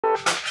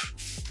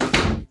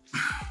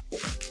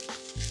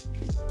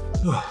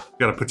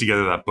Gotta put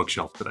together that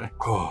bookshelf today.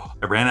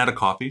 I ran out of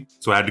coffee,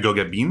 so I had to go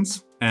get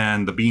beans.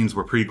 And the beans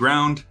were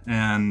pre-ground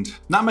and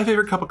not my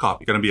favorite cup of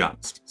coffee, gonna be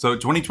honest. So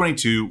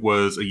 2022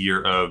 was a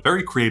year of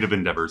very creative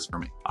endeavors for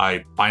me.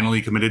 I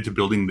finally committed to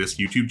building this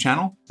YouTube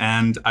channel.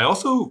 And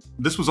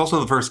this was also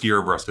the first year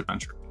of Rust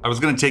Adventure. I was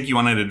gonna take you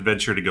on an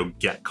adventure to go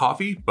get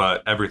coffee,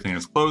 but everything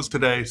is closed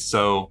today,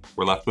 so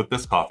we're left with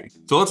this coffee.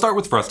 So let's start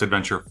with Rust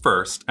Adventure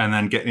first and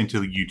then get into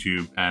the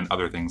YouTube and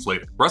other things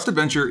later. Rust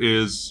Adventure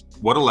is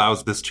what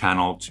allows this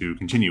channel to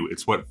continue.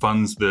 It's what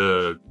funds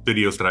the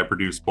videos that I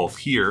produce both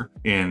here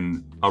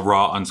in a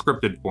raw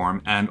unscripted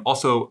form and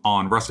also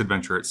on Rust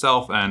Adventure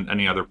itself and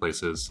any other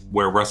places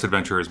where Rust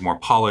Adventure is more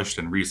polished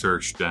and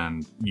researched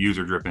and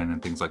user-driven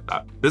and things like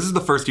that. This is the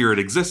first year it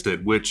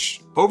existed,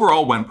 which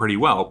overall went pretty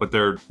well, but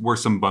there were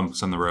some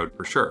bumps in the road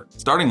for sure.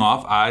 Starting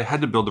off, I had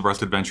to build the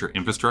Rust Adventure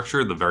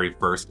infrastructure, the very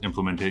first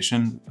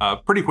implementation,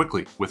 pretty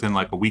quickly, within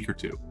like a week or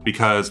two.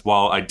 Because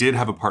while I did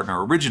have a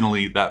partner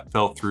originally, that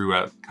fell through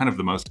at kind of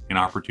the most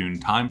inopportune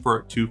time for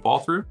it to fall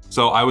through.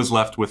 So I was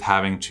left with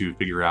having to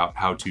figure out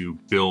how to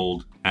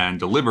build and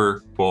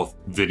deliver both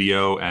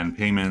video and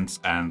payments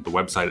and the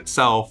website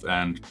itself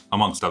and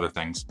amongst other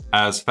things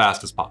as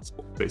fast as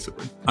possible,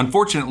 basically.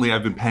 Unfortunately,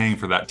 I've been paying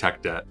for that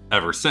tech debt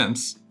ever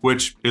since,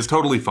 which is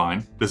totally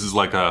fine. This is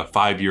like a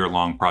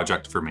 5-year-long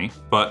project for me,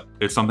 but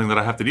it's something that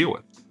I have to deal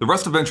with. The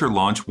Rust Adventure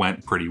launch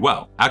went pretty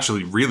well.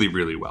 Actually, really,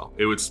 really well.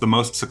 It was the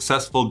most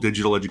successful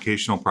digital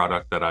educational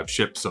product that I've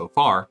shipped so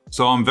far,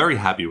 so I'm very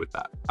happy with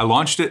that. I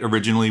launched it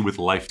originally with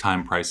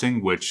lifetime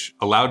pricing, which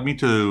allowed me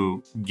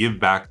to give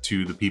back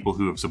to the people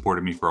who have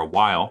supported me for a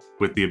while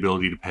with the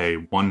ability to pay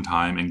one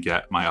time and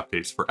get my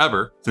updates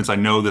forever, since I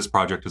know this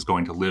project is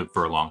going to live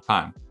for a long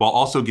time, while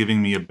also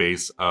giving me a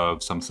base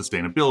of some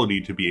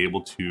sustainability to be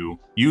able to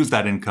use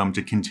that income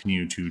to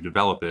continue to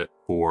develop it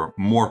for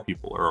more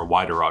people or a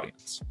wider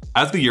audience.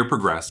 As the year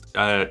progressed,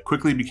 it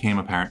quickly became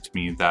apparent to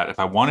me that if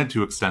I wanted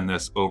to extend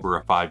this over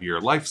a 5-year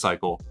life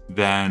cycle,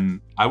 then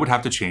I would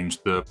have to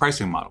change the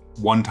pricing model.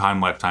 One-time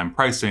lifetime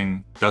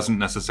pricing doesn't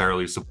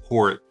necessarily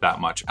support that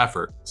much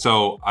effort.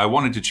 So I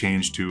wanted to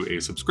change to a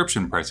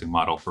subscription pricing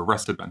model for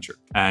Rust Adventure.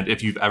 And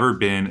if you've ever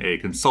been a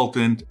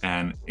consultant,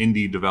 an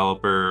indie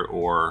developer,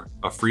 or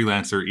a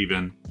freelancer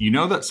even, you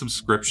know that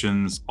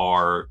subscriptions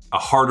are a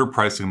harder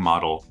pricing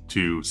model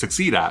to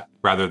succeed at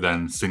rather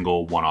than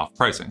single one-off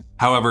pricing.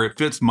 However, it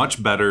fits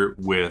much better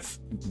with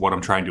what I'm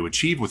trying to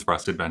achieve with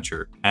Rust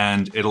Adventure,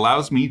 and it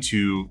allows me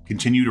to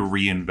continue to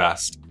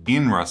reinvest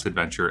in Rust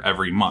Adventure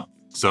every month.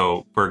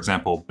 So for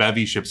example,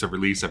 Bevy ships a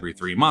release every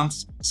 3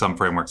 months. Some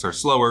frameworks are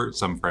slower,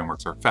 some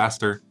frameworks are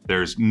faster.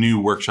 There's new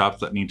workshops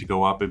that need to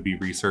go up and be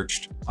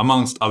researched,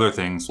 amongst other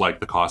things like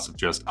the cost of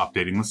just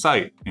updating the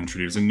site,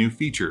 introducing new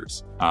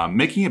features,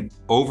 making it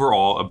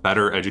overall a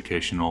better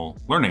educational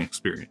learning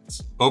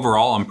experience.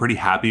 Overall, I'm pretty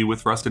happy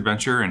with Rust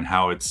Adventure and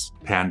how it's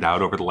panned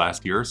out over the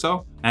last year or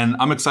so, and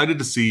I'm excited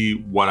to see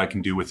what I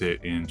can do with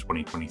it in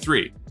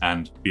 2023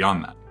 and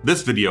beyond that.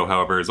 This video,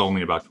 however, is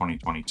only about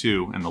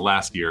 2022 and the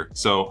last year,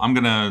 so I'm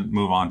gonna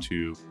move on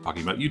to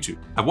talking about YouTube.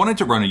 I've wanted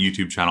to run a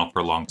YouTube channel for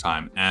a long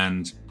time,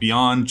 and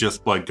beyond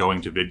just like going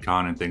to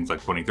VidCon and things like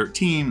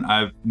 2013,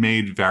 I've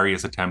made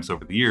various attempts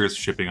over the years,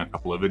 shipping a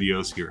couple of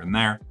videos here and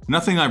there.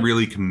 Nothing I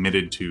really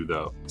committed to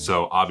though,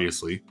 so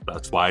obviously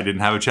that's why I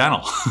didn't have a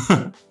channel.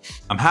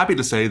 I'm happy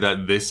to say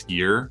that this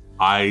year,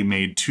 I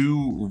made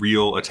 2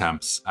 real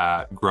attempts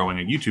at growing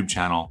a YouTube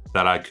channel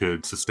that I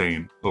could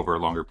sustain over a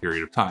longer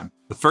period of time.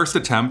 The first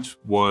attempt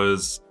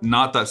was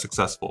not that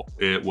successful.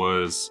 It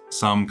was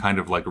some kind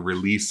of like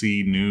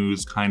releasey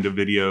news kind of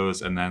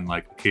videos and then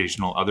like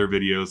occasional other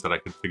videos that I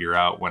could figure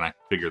out when I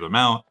could figure them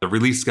out. The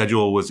release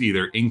schedule was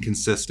either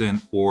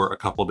inconsistent or a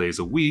couple days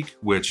a week,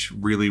 which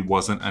really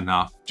wasn't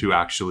enough to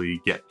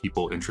actually get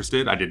people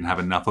interested. I didn't have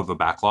enough of a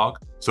backlog.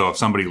 So if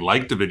somebody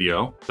liked a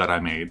video that I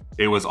made,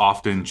 it was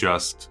often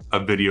just a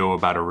video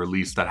about a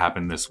release that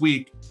happened this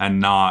week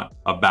and not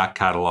a back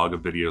catalog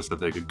of videos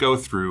that they could go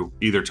through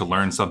either to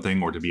learn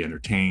something or to be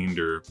entertained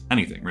or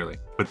anything really.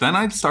 But then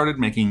I started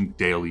making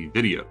daily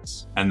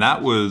videos, and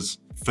that was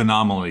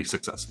phenomenally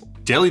successful.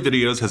 Daily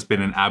videos has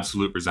been an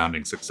absolute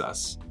resounding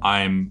success.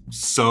 I'm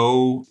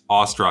so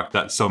awestruck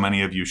that so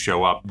many of you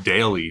show up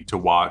daily to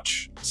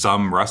watch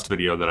some Rust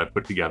video that I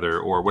put together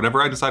or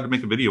whatever I decide to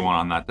make a video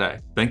on that day.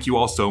 Thank you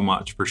all so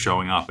much for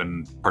showing up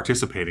and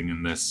participating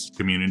in this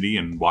community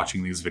and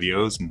watching these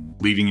videos and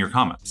leaving your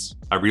comments.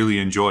 I really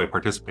enjoy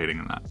participating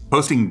in that.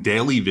 Posting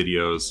daily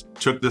videos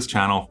took this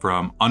channel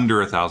from under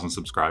 1,000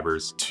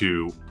 subscribers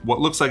to what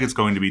looks like it's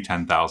going to be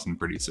 10,000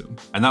 pretty soon.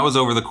 And that was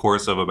over the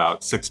course of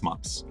about 6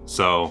 months.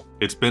 So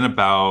it's been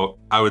about,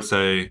 I would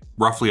say,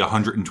 roughly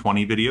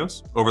 120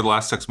 videos over the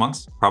last 6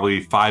 months,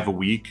 probably 5 a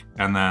week.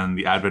 And then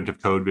the Advent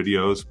of Code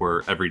videos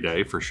were every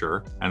day for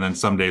sure. And then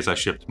some days I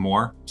shipped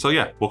more. So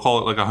yeah, we'll call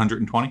it like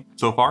 120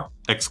 so far,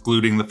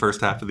 excluding the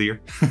first half of the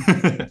year.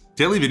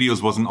 Daily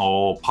videos wasn't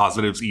all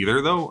positives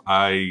either though.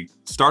 I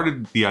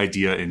started the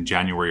idea in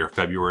January or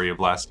February of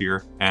last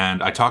year,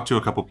 and I talked to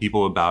a couple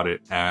people about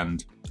it,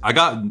 and I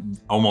got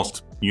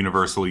almost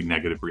universally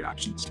negative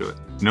reactions to it.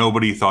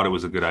 Nobody thought it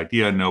was a good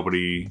idea.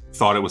 Nobody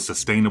thought it was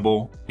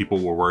sustainable. People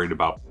were worried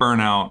about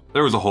burnout.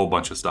 There was a whole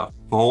bunch of stuff,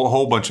 a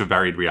whole bunch of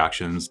varied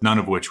reactions, none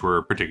of which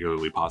were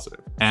particularly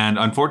positive. And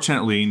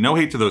unfortunately, no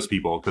hate to those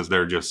people because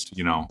they're just,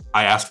 you know,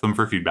 I asked them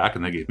for feedback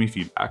and they gave me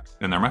feedback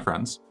and they're my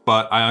friends.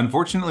 But I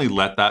unfortunately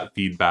let that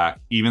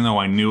feedback, even though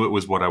I knew it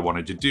was what I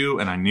wanted to do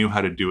and I knew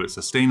how to do it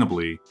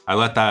sustainably, I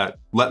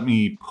let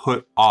me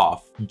put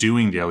off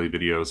doing daily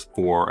videos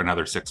for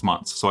another 6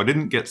 months. So I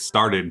didn't get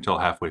started until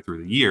halfway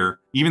through the year.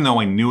 Even though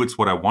I knew it's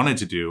what I wanted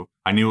to do,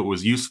 I knew it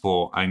was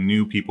useful, I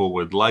knew people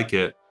would like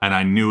it, and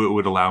I knew it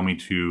would allow me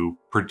to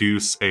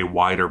produce a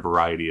wider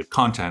variety of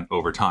content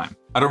over time.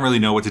 I don't really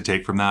know what to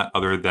take from that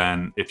other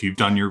than if you've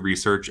done your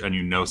research and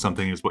you know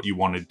something is what you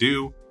want to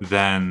do,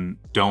 then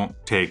don't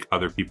take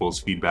other people's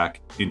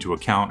feedback into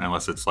account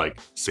unless it's like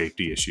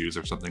safety issues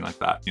or something like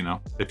that, you know?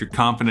 If you're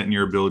confident in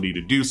your ability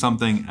to do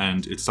something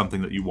and it's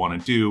something that you want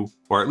to do,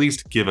 or at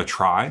least give a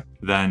try,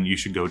 then you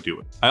should go do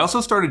it. I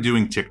also started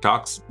doing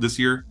TikToks this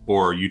year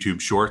or YouTube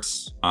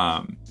Shorts.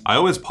 I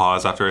always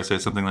pause after I say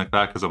something like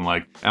that because I'm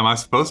like, am I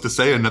supposed to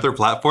say another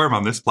platform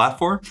on this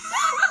platform?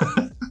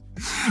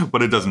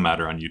 But it doesn't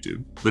matter on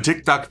YouTube. The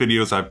TikTok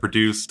videos I've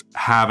produced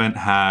haven't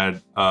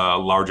had a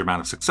large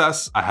amount of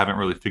success. I haven't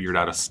really figured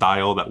out a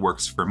style that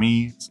works for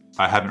me.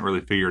 I haven't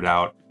really figured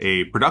out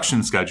a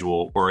production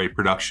schedule or a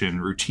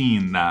production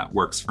routine that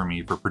works for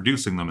me for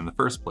producing them in the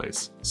first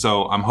place.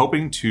 So I'm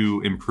hoping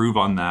to improve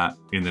on that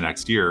in the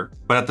next year.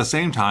 But at the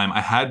same time,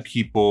 I had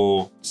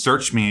people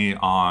search me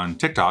on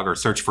TikTok or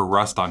search for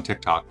Rust on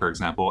TikTok, for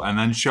example, and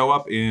then show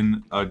up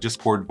in a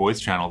Discord voice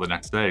channel the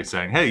next day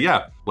saying, hey,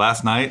 yeah,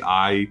 last night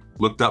I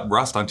looked up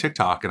Rust on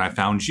TikTok and I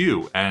found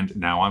you and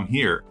now I'm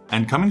here.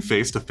 And coming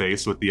face to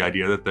face with the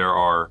idea that there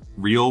are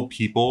real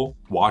people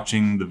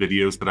watching the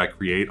videos that I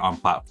create on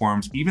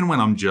platforms, even when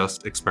I'm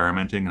just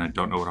experimenting and I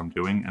don't know what I'm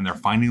doing and they're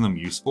finding them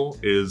useful,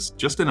 is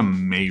just an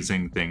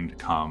amazing thing to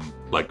come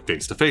like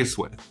face to face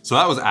with. So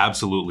that was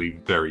absolutely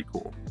very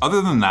cool.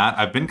 Other than that,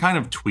 I've been kind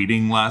of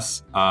tweeting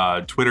less.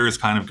 Twitter is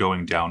kind of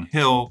going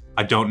downhill.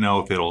 I don't know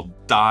if it'll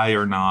die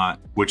or not,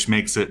 which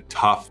makes it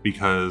tough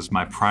because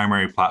my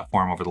primary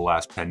platform over the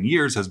last 10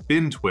 years has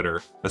been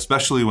Twitter,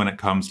 especially when it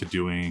comes to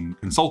doing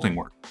consulting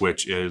work,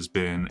 which has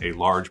been a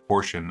large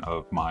portion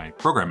of my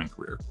programming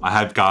career. I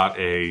have got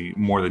a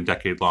more than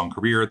decade-long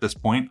career at this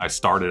point. I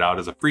started out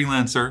as a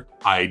freelancer.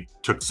 I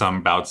took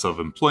some bouts of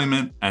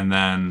employment, and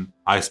then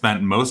I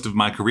spent most of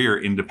my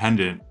career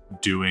independent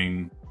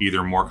doing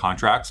either more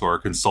contracts or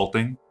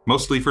consulting,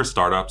 mostly for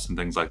startups and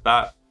things like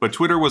that. But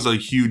Twitter was a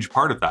huge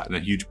part of that and a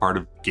huge part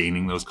of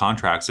gaining those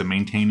contracts and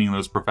maintaining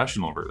those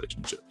professional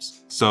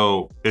relationships.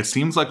 So it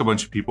seems like a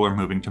bunch of people are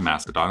moving to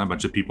Mastodon, a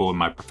bunch of people in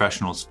my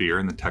professional sphere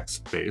in the tech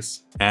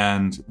space.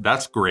 And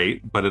that's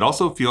great, but it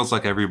also feels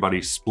like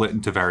everybody's split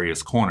into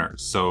various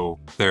corners. So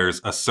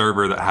there's a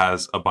server that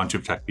has a bunch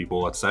of tech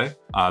people, let's say,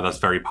 that's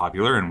very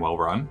popular and well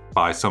run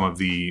by some of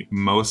the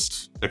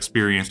most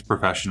experienced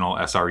professional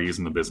SREs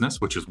in the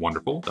business, which is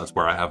wonderful. That's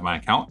where I have my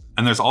account.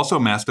 And there's also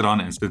Mastodon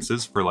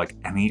instances for like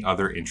any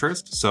other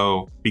interest.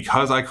 So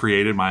because I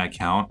created my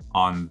account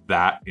on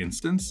that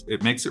instance,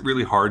 it makes it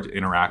really hard to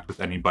interact with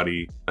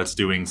anybody that's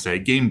doing, say,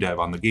 game dev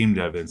on the game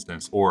dev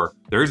instance, or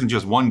there isn't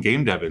just one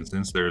game dev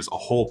instance, there's a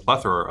whole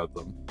plethora of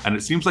them. And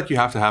it seems like you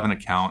have to have an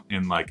account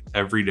in like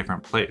every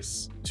different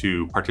place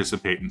to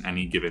participate in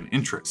any given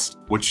interest,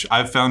 which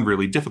I've found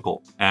really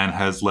difficult and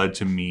has led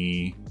to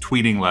me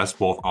tweeting less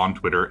both on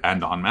Twitter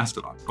and on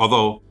Mastodon.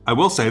 Although I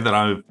will say that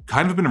I've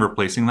kind of been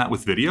replacing that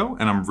with video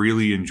and I'm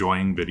really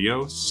enjoying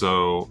video.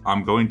 So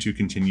I'm going to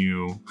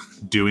continue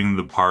doing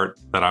the part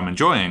that I'm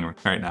enjoying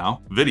right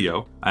now,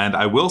 video, and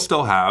I will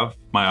still have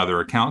my other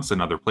accounts in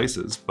other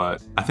places,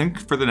 but I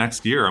think for the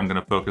next year, I'm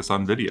gonna focus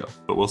on video,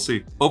 but we'll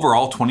see.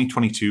 Overall,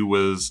 2022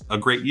 was a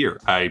great year.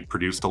 I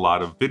produced a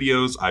lot of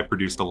videos. I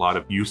produced a lot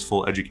of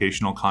useful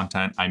educational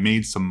content. I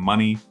made some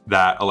money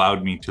that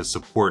allowed me to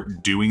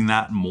support doing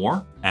that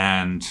more.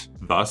 And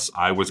thus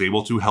I was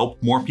able to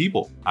help more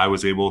people. I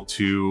was able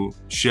to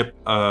ship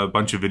a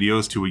bunch of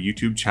videos to a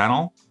YouTube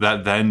channel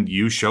that then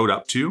you showed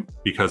up to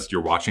because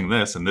you're watching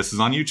this and this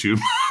is on YouTube.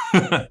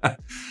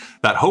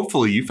 That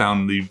hopefully you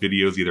found the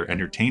videos either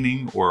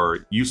entertaining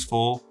or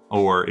useful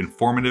or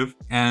informative.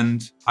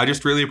 And I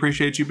just really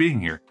appreciate you being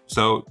here.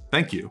 So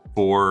thank you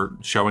for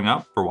showing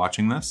up, for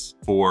watching this,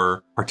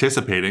 for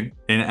participating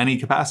in any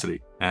capacity.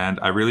 And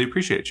I really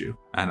appreciate you.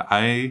 And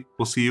I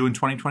will see you in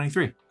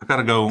 2023. I've got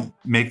to go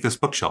make this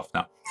bookshelf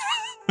now.